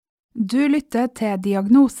Du lytter til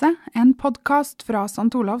Diagnose, en podcast fra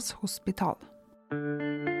St. Olavs hospital.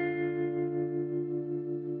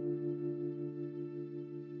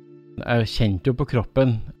 Jeg kjente jo på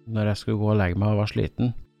kroppen når jeg skulle gå og legge meg og var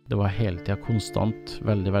sliten. Det var hele tiden konstant,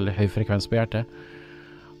 veldig høy frekvens på hjertet.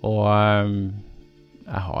 Og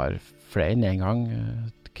jeg har flere enn en gang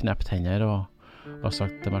knept hender og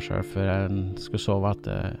sagt til meg selv før jeg skulle sove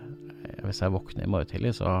at hvis jeg våkner i morgen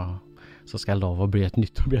tidlig, så skal jeg love å bli et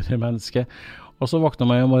nytt og bedre menneske. Og så våkner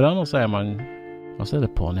man i morgen, og så er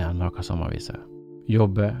det på'n igjen med akkurat samme viset.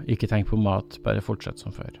 Jobbe, ikke tenk på mat, bare fortsett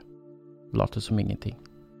som før. Late som ingenting.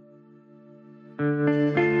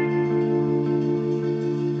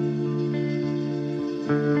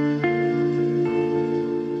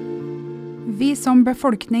 Vi som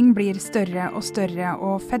befolkning blir større og større,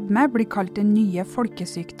 og fedme blir kalt den nye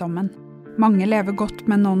folkesykdommen. Mange lever godt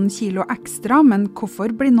med noen kilo ekstra, men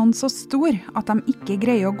hvorfor blir noen så stor at de ikke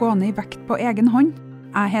greier å gå ned i vekt på egen hånd?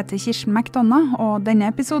 Jeg heter Kirsten McDonough, og denne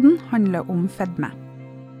episoden handler om fedme.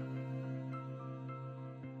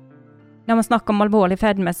 Når man snakker om alvorlig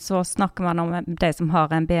fedme, så snakker man om de som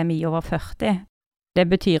har en BMI over 40. Det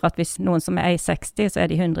betyr at hvis noen som er 1,60, så er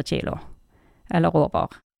de 100 kilo, eller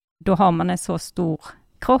over. Da har man en så stor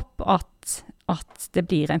kropp at det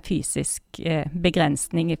blir en fysisk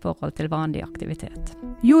begrensning i forhold til vanlig aktivitet.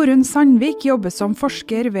 Jorunn Sandvik jobber som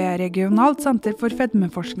forsker ved Regionalt senter for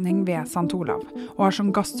fedmeforskning ved St. Olav, og har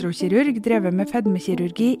som gastrokirurg drevet med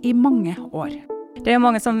fedmekirurgi i mange år. Det er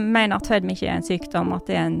mange som mener at fedme ikke er en sykdom, at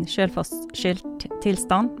det er en selvforskyldt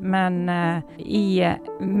tilstand, men i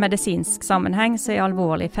medisinsk sammenheng så er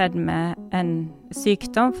alvorlig fedme en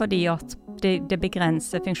sykdom fordi at det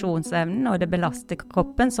begrenser funksjonsevnen og det belaster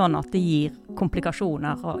kroppen sånn at det gir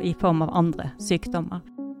komplikasjoner i form av andre sykdommer.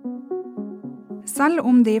 Selv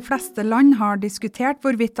om de fleste land har diskutert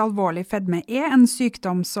hvorvidt alvorlig fedme er en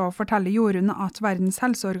sykdom, så forteller Jorunn at Verdens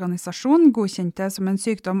helseorganisasjon godkjente som en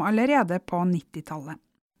sykdom allerede på 90-tallet.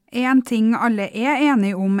 En ting alle er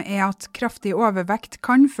enige om er at kraftig overvekt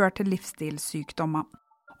kan føre til livsstilssykdommer.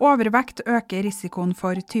 Overvekt øker risikoen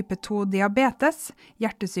for type 2 diabetes,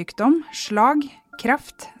 hjertesykdom, slag,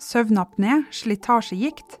 kreft, søvnapné,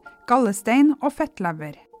 slitasjegikt, gallestein og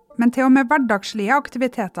fettlever. Men til og med hverdagslige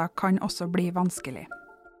aktiviteter kan også bli vanskelig.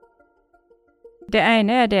 Det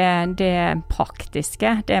ene er det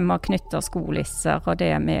praktiske, det med å knytte skolisser, og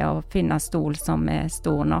det med å finne stol som er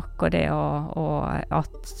stor nok, og det og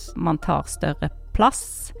at man tar større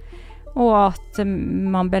plass. Og at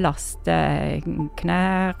man belaster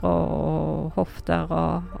knær og hofter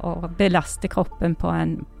og belaster kroppen på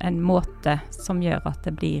en måte som gjør at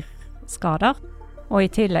det blir skader. Og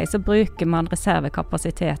i tillegg så bruker man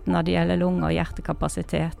reservekapasiteten når det gjelder lunge- og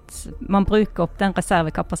hjertekapasitet. Man bruker opp den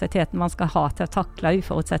reservekapasiteten man skal ha til å takle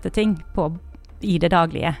uforutsette ting i det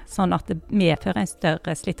daglige, sånn at det medfører en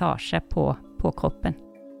større slitasje på kroppen.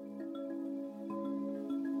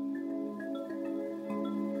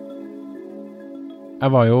 Jeg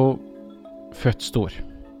var jo født stor,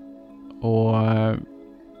 og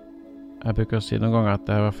jeg bruker å si noen ganger at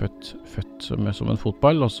jeg var født som en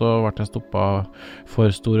fotball, og så ble jeg stoppet for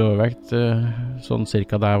stor overvekt, sånn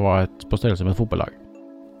cirka da jeg var på størrelse med et fotballag.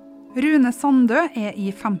 Rune Sandø er i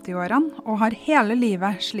 50-årene og har hele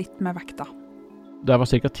livet slitt med vekta. Da jeg var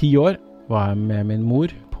cirka 10 år, var jeg med min mor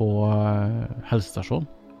på helsestasjon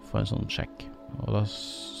for en sånn sjekk. Og da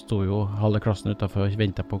sto jo halve klassen utenfor og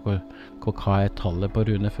ventet på hva er tallet på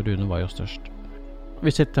Rune, for Rune var jo størst.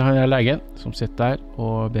 Vi sitter her legen som sitter der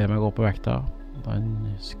og ber meg gå på vekta. Han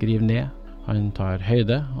skriver ned, han tar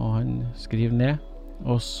høyde og han skriver ned.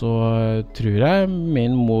 Og så tror jeg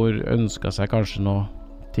min mor ønsket seg kanskje noe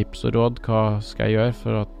tips og råd. Hva skal jeg gjøre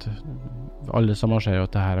for at alle sammen ser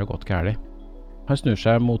at det her har gått gærlig. Han snur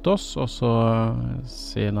seg mot oss og så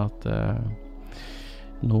sier han at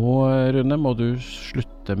nå, Rune, må du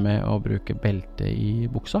slutte med å bruke belte i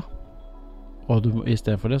buksa. Og i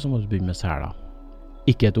stedet for det så må du begynne med sela.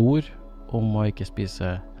 Ikke et ord om å ikke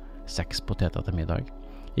spise 6 poteter til middag.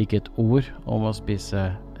 Ikke et ord om å spise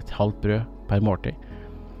et halvt brød per måltid.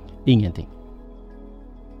 Ingenting.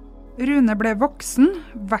 Rune ble voksen,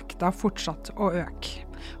 vekta fortsatt å øke.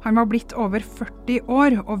 Han var blitt over 40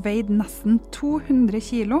 år og veide nesten 200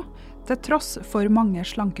 kilo, til tross for mange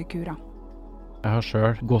slankekurer. Jeg har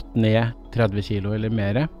selv gått ned 30 kilo eller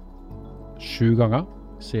mer 7 ganger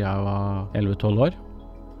siden jeg var 11-12 år.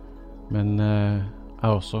 Men jeg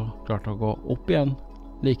har også klart å gå opp igjen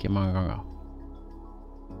like mange ganger.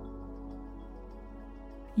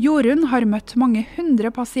 Jorunn har møtt mange 100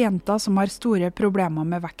 pasienter som har store problemer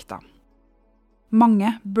med vekta.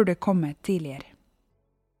 Mange burde komme tidligere.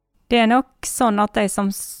 Det er nok sånn at de som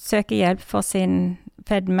søker hjelp for sin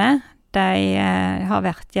fedme, De har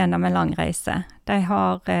vært gjennom en lang reise. De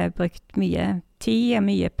har brukt mye tid og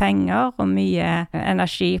mye penger og mye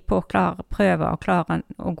energi på å prøve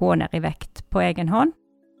å gå ned i vekt på egen hånd.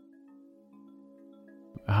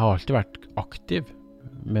 Jeg har alltid vært aktiv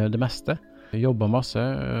med det meste. Jobbet masse,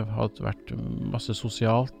 hadde vært masse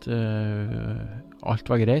sosialt,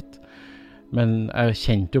 alt var greit. Men jeg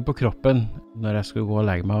kjente jo på kroppen når jeg skulle gå og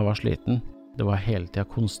legge meg og var sliten. Det var hele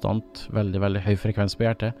tiden konstant, veldig, veldig høy frekvens på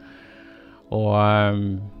hjertet. Og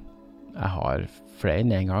jeg har flere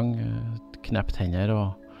enn en gang knept hender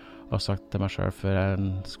og sagt til meg selv før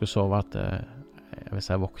jeg skulle sove at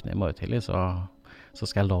hvis jeg våkner i morgen tidlig, så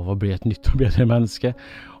skal jeg love å bli et nytt og bedre menneske.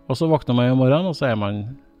 Og så våkner man i morgen, og så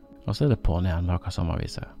er det på'n igjen med akkurat samme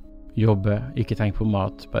viset. Jobbe, ikke tenk på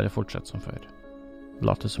mat, bare fortsett som før.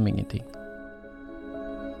 Late som ingenting.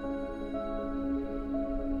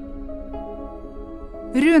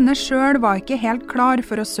 Rune selv var ikke helt klar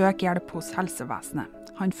for å søke hjelp hos helsevesenet.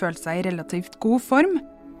 Han følte seg i relativt god form,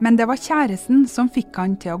 men det var kjæresten som fikk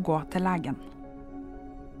han til å gå til legen.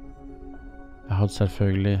 Jeg hadde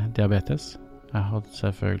selvfølgelig diabetes. Jeg hadde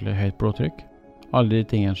selvfølgelig høyt blodtrykk. Alle de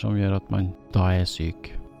tingene som gjør at man da er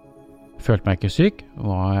syk. Følte meg ikke syk,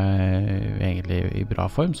 var egentlig i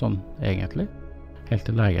bra form, sånn egentlig. Helt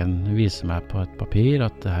til legen viser meg på et papir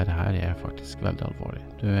at dette her er faktisk veldig alvorlig.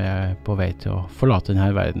 Du er på vei til å forlate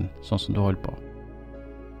denne verden, sånn som du holder på.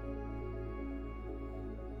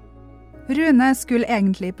 Rune skulle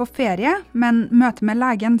egentlig på ferie, men møtet med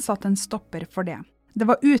legen satt en stopper for det. Det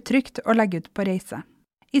var utrygt å legge ut på reise.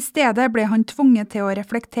 I stedet ble han tvunget til å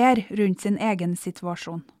reflektere rundt sin egen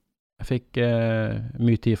situasjon. Jeg fikk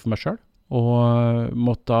mye tid for meg selv, og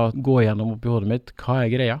måtte gå gjennom oppi hodet mitt, hva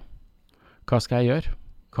er greia? Hva skal jeg gjøre?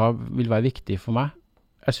 Hva vil være viktig for meg?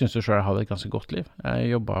 Jeg synes jo selv jeg hadde et ganske godt liv. Jeg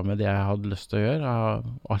jobbet med det jeg hadde lyst til å gjøre.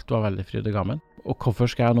 Alt var veldig fryd og gammen. Og hvorfor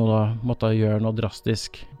skal jeg nå da måtte gjøre noe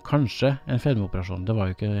drastisk? Kanskje en fedmeoperasjon. Det var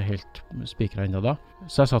jo ikke helt spikret enda da.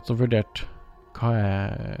 Så jeg satt og vurderte,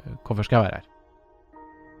 hvorfor skal jeg være her?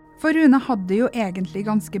 For Rune hadde det jo egentlig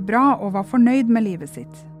ganske bra og var fornøyd med livet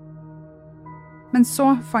sitt. Men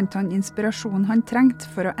så fant han inspirasjonen han trengte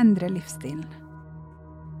for å endre livsstilen.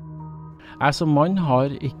 Jeg som mann har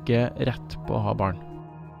ikke rett på å ha barn.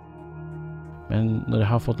 Men når jeg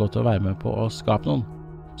har fått lov til å være med på å skape noen,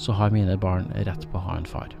 så har mine barn rett på å ha en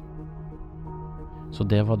far. Så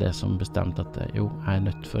det var det som bestemte at jeg er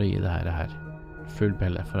nødt for å gi det her full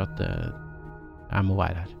pelle for at jeg må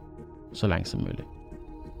være her så lenge som mulig.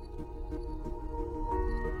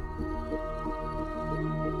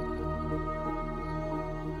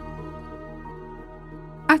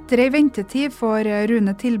 Etter en ventetid får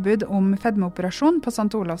Rune tilbud om fedmeoperasjon på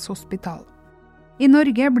St. Olavs hospital. I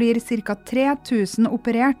Norge blir ca. 3000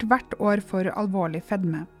 operert hvert år for alvorlig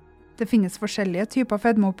fedme. Det finnes forskjellige typer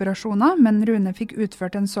fedmeoperasjoner, men Rune fikk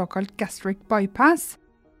utført en såkalt gastric bypass.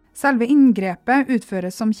 Selve inngrepet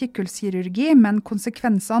utføres som kikkhullskirurgi, men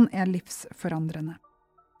konsekvensene er livsforandrende.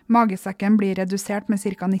 Magesekken blir redusert med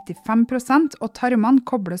ca. 95%, og tarmene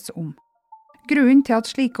kobles om. Grunnen til at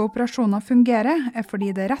slike operasjoner fungerer, er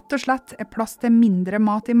fordi det rett og slett er plass til mindre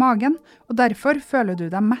mat i magen, og derfor føler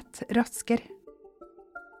du deg mett raskere.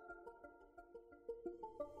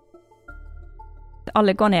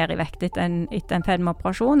 Alle går ned i vekt etter en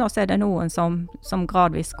fedmeoperasjon, og så er det noen som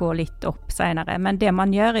gradvis går litt opp senere. Men det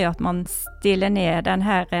man gjør er at man stiller ned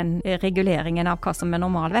reguleringen av hva som er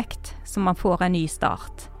normalvekt, så man får en ny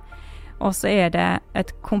start. Og så er det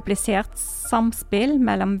et komplisert samspill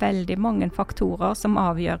mellom veldig mange faktorer som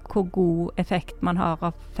avgjør hvor god effekt man har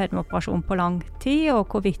av fedmeoperasjon på lang tid,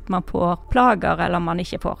 og hvorvidt man får plager eller man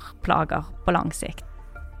ikke får plager på lang sikt.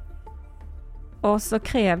 Og så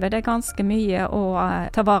krever det ganske mye å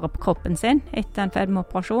ta vare på kroppen sin etter en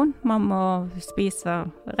fedmeoperasjon. Man må spise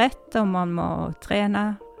rett, og man må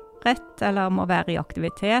trene rett, eller må være i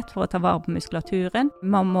aktivitet for å ta vare på muskulaturen.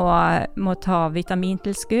 Man må ta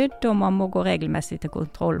vitamintilskudd, og man må gå regelmessig til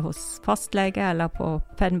kontroll hos fastlege eller på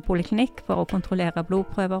fedmepoliklinikk for å kontrollere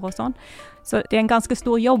blodprøver og sånn. Så det er en ganske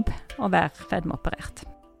stor jobb å være fedmeoperert.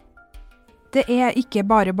 Det er ikke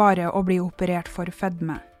bare å bli operert for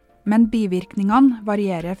fedme, men bivirkningene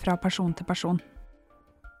varierer fra person til person.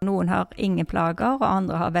 Noen har ingen plager, og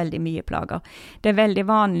andre har veldig mye plager. Det er veldig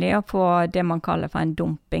vanlig å få det man kaller for en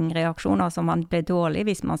dumpingreaksjon, altså man blir dårlig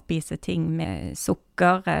hvis man spiser ting med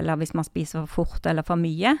sukker, eller hvis man spiser for fort eller for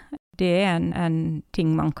mye. Det er en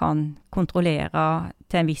ting man kan kontrollere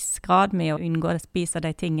til en viss grad med å unngå å spise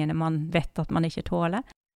de tingene man vet at man ikke tåler.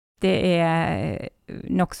 Det er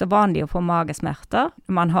nok så vanlig å få magesmerter.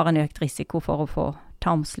 Man har en økt risiko for å få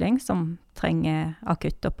tarmslyng som trenger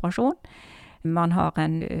akutt operasjon. Man har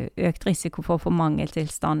en økt risiko for å få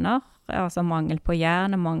mangeltilstander, altså mangel på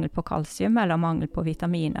jern, mangel på kalsium eller mangel på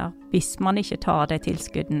vitaminer, hvis man ikke tar de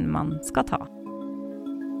tilskuddene man skal ta.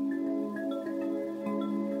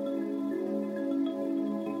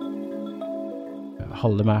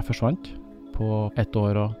 Halve meg forsvant på 1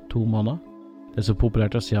 år og 2 måneder. Det er så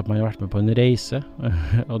populært å si at man har vært med på en reise,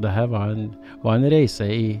 og det her var en reise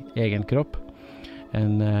i egen kropp.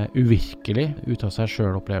 En uvirkelig, ut av seg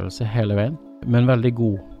selv opplevelse hele veien, men veldig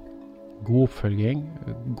god. God oppfølging,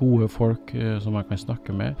 gode folk som man kan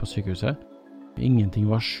snakke med på sykehuset. Ingenting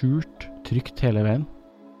var skjult, trygt hele veien.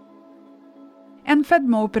 En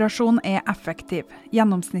fedmeoperasjon er effektiv.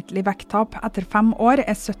 Gjennomsnittlig vekttap etter 5 år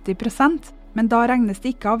er 70%, men da regnes det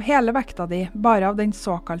ikke av hele vekta di, bare av den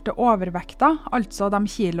såkalte overvekta, altså de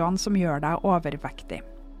kiloene som gjør deg overvektig.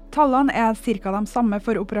 Tallene er cirka de samme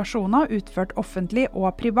for operasjoner utført offentlig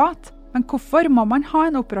og privat, men hvorfor må man ha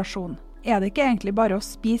en operasjon? Er det ikke egentlig bare å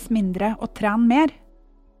spise mindre og trene mer?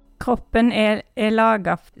 Kroppen er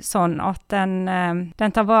laget sånn at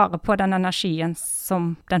den tar vare på den energien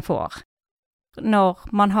som den får.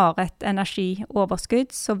 Når man har et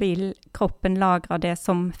energioverskudd, så vil kroppen lagre det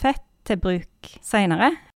som fett til bruk senere.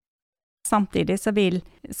 Samtidig så vil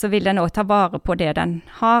den også ta vare på det den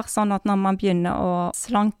har, sånn at når man begynner å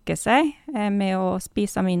slanke seg med å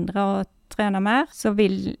spise mindre og trene mer, så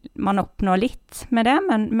vil man oppnå litt med det,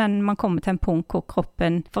 men man kommer til en punkt hvor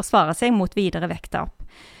kroppen forsvarer seg mot videre vekttap.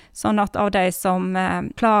 Sånn at av de som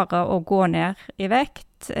klarer å gå ned i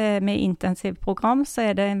vekt med intensiv program, så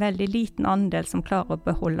er det en veldig liten andel som klarer å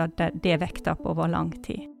beholde det vekttap over lang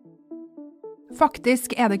tid.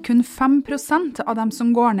 Faktisk er det kun 5% av dem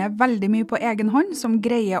som går ned veldig mye på egen hånd som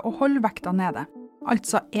greier å holde vekta nede.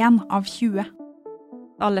 Altså 1 av 20.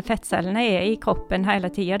 Alle fettcellene er i kroppen hele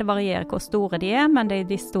tiden. Det varierer hvor store de er, men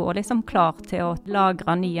de står liksom klar til å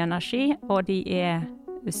lagre ny energi, og de er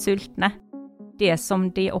sultne. Det som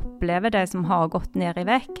de opplever, de som har gått ned i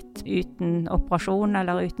vekt uten operasjon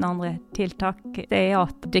eller uten andre tiltak, det er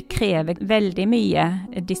at det krever veldig mye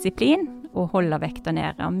disiplin å holde vekta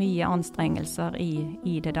nede, og mye anstrengelser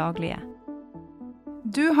i det daglige.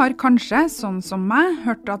 Du har kanskje, sånn som meg,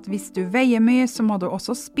 hørt at hvis du veier mye, så må du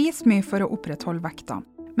også spise mye for å opprettholde vekta.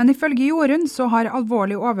 Men ifølge Jorunn så har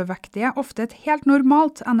alvorlig overvektige ofte et helt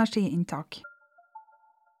normalt energiinntak.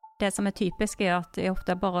 Det som er typisk er at de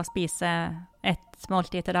ofte bare spiser et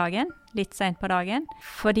måltid til dagen, litt sent på dagen,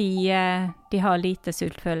 fordi de har lite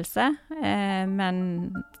sultfølelse, men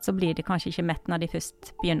så blir de kanskje ikke mett når de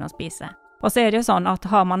først begynner å spise. Og så er det jo sånn at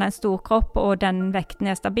har man en stor kropp og den vekten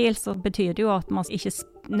er stabil, så betyr det jo at man ikke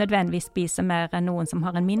nødvendigvis spiser mer enn noen som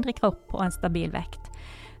har en mindre kropp og en stabil vekt.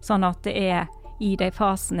 Sånn at det er i de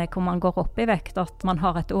fasene hvor man går opp i vekt at man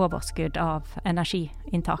har et overskudd av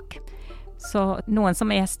energiinntak. Så noen som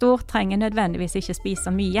er stor trenger nødvendigvis ikke spise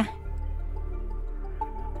mye.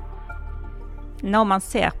 Når man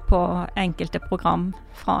ser på enkelte program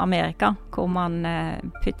fra Amerika, hvor man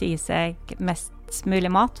putter i seg mest mulig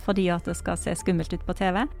mat fordi at det skal se skummelt ut på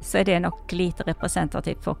TV, så er det nok lite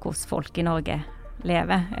representativt for hvordan folk i Norge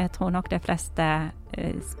lever. Jeg tror nok de fleste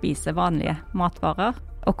spiser vanlige matvarer.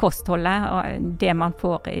 Og kostholdet, og det man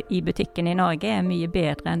får i butikken i Norge, er mye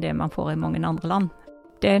bedre enn det man får i mange andre land.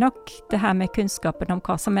 Det er nok det her med kunnskapen om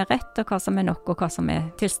hva som er rett, og hva som er nok, og hva som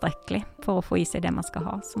er tilstrekkelig for å få i seg det man skal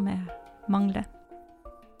ha, som er mangler.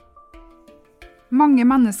 Mange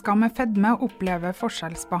mennesker med fedme opplever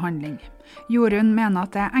forskjellsbehandling. Jorunn mener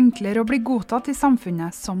at det er enklere å bli godtatt i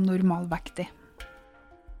samfunnet som normalvektig.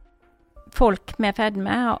 Folk med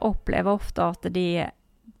fedme opplever ofte at de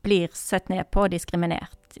blir sett ned på og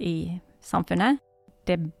diskriminert i samfunnet.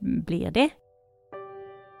 Det blir de.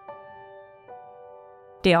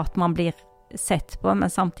 Det at man blir sett på, men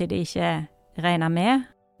samtidig ikke regner med.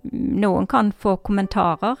 Noen kan få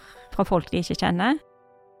kommentarer fra folk de ikke kjenner.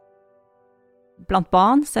 Blant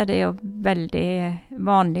barn så er det jo veldig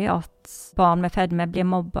vanlig at barn med fedme blir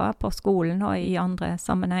mobbet på skolen og i andre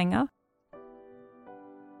sammenhenger.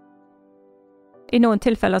 I noen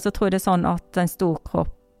tilfeller så tror jeg det er sånn at en stor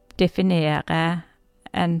kropp definerer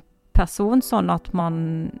en person sånn at man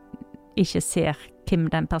ikke ser hvem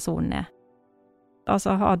den personen er.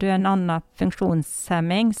 Altså har du en annen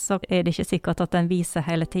funksjonshemming, så er det ikke sikkert at den viser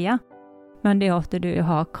hele tiden. Men det at du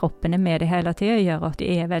har kroppene med deg hele tiden gjør at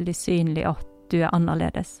det er veldig synlig at du er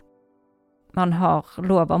annerledes. Man har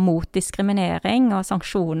lover mot diskriminering og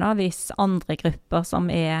sanksjoner hvis andre grupper som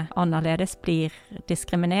er annerledes blir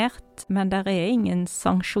diskriminert, men det er ingen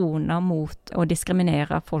sanksjoner mot å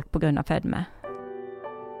diskriminere folk på grunn av fedme.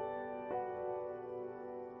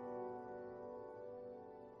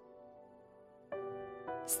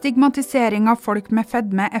 Stigmatisering av folk med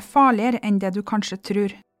fedme er farligere enn det du kanskje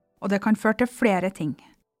tror, og det kan føre til flere ting.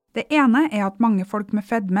 Det ene at mange folk med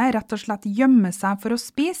fedme rett og slett gjemmer seg for å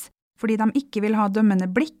spise, fordi de ikke vil ha dømmende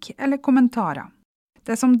blikk eller kommentarer.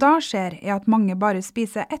 Det som da skjer at mange bare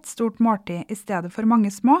spiser ett stort måltid I stedet for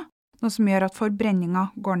mange små, noe som gjør at forbrenningen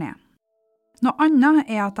går ned. Noe annet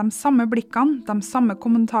at de samme blikkene, de samme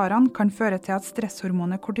kommentarene kan føre til at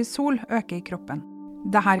stresshormonet kortisol øker I kroppen.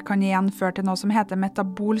 Dette kan igjen føre til noe som heter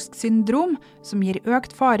metabolsk syndrom, som gir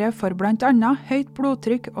økt fare for blant annet høyt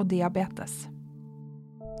blodtrykk og diabetes.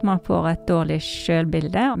 Man får et dårlig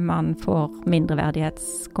selvbilde, man får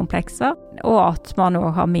mindreverdighetskomplekser, og at man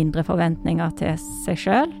også har mindre forventninger til seg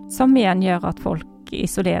selv, som igjen gjør at folk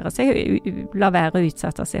isolerer seg og lar være å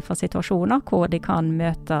utsette seg for situasjoner hvor de kan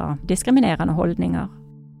møte diskriminerende holdninger.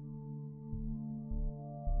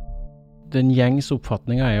 Den gjengs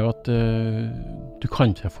oppfatningen jo at du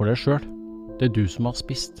kan ikke for deg selv. Det du som har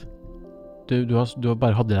spist. Du har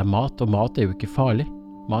bare hatt deg mat, og mat jo ikke farlig.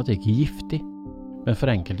 Mat ikke giftig. Men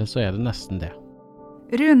for enkelte så det nesten det.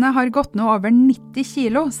 Rune har gått nå over 90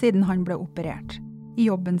 kilo siden han ble operert. I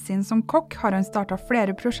jobben sin som kokk har han startet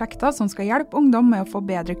flere prosjekter som skal hjelpe ungdom med å få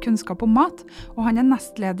bedre kunnskap om mat, og han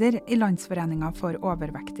nestleder I Landsforeningen for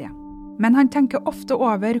overvektige. Men han tenker ofte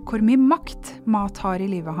over hvor mye makt mat har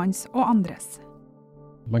I livet hans og andres.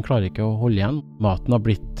 Man klarer ikke å holde igjen. Maten har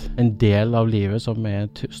blitt en del av livet som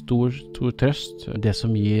stor trøst. Det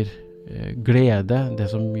som gir glede,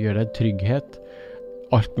 det som gjør deg trygghet,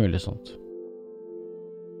 alt mulig sånt.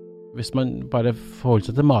 Hvis man bare forholder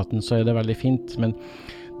seg til maten, så det veldig fint, men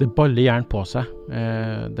det baller gjerne på seg.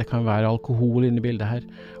 Det kan være alkohol inne I bildet her,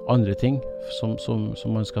 andre ting som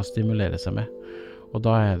man skal stimulere seg med. Og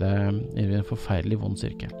da det en forferdelig vond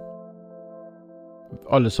sirkel.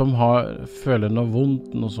 Alle som føler noe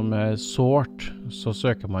vondt, noe som sårt, så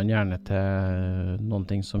søker man gjerne til noen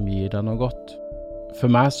ting som gir deg noe godt. For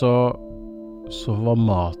meg så var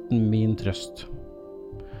maten min trøst.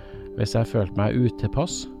 Hvis jeg følte meg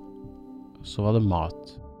utilpass, så var det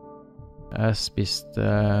mat. Jeg spiste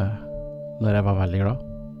når jeg var veldig glad,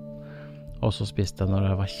 og så spiste jeg når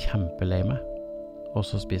jeg var kjempelei meg, og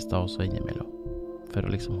så spiste jeg også innimellom, for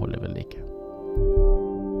å liksom holde ved like.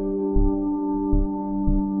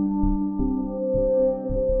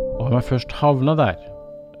 Og når jeg først havna der,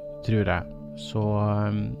 tror jeg,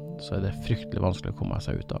 så det fryktelig vanskelig å komme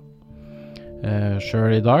seg ut av.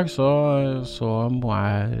 Selv I dag så må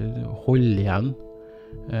jeg holde igjen.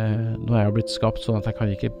 Nå jeg blitt skapt sånn at jeg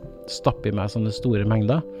kan ikke stappe I meg sånne store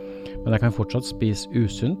mengder, men jeg kan fortsatt spise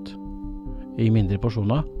usunt I mindre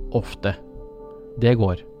porsjoner, ofte. Det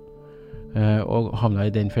går. Og havner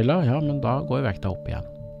jeg I den fella, ja, men da går vekta opp igjen.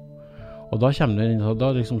 Og da kommer det inn,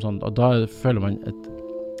 da liksom sånn, og da føler man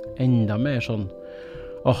enda mer sånn,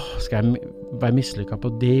 skal jeg være mislykket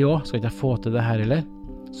på det også? Skal ikke jeg få til det her, eller?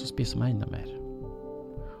 Så spiser man enda mer.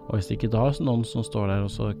 Og hvis det ikke da noen som står der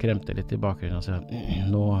og så kremter litt I bakgrunnen og sier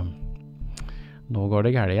nå går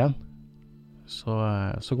det galt igjen,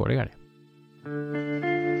 så går det galt.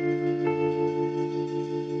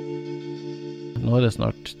 Nå det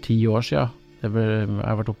snart 10 år siden jeg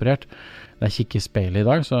ble operert. Når jeg kikker I speilet I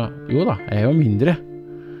dag, så jo da, jeg jo mindre.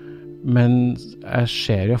 Men jeg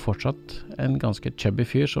ser jo fortsatt en ganske chubby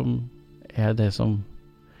fyr som det som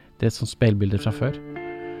speilbilder fra før.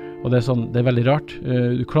 Og det det veldig rart.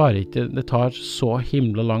 Du klarer ikke, det tar så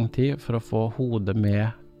himla lang tid for å få hodet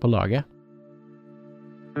med på laget.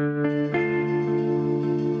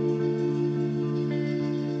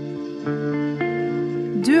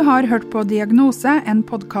 Du har hørt på Diagnose, en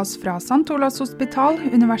podcast fra St. Olavs Hospital,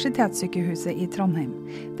 Universitetssykehuset I Trondheim.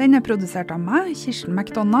 Den produsert av meg, Kirsten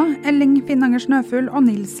McDonough, Elling Finnanger Snøfull og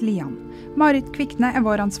Nils Lian. Marit Kvikne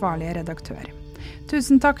vår ansvarlige redaktør.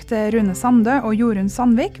 Tusen takk til Rune Sandø og Jorunn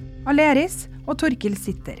Sandvik, Aleris og Torkil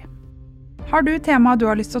Sitter. Har du tema du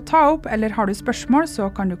har lyst til å ta opp, eller har du spørsmål,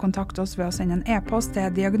 så kan du kontakte oss ved å sende en e-post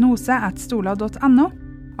til diagnose@stola.no.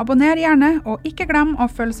 Abonner gjerne, og ikke glem å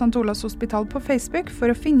følge St. Olavs Hospital på Facebook for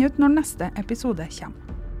å finne ut når neste episode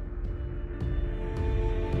kommer.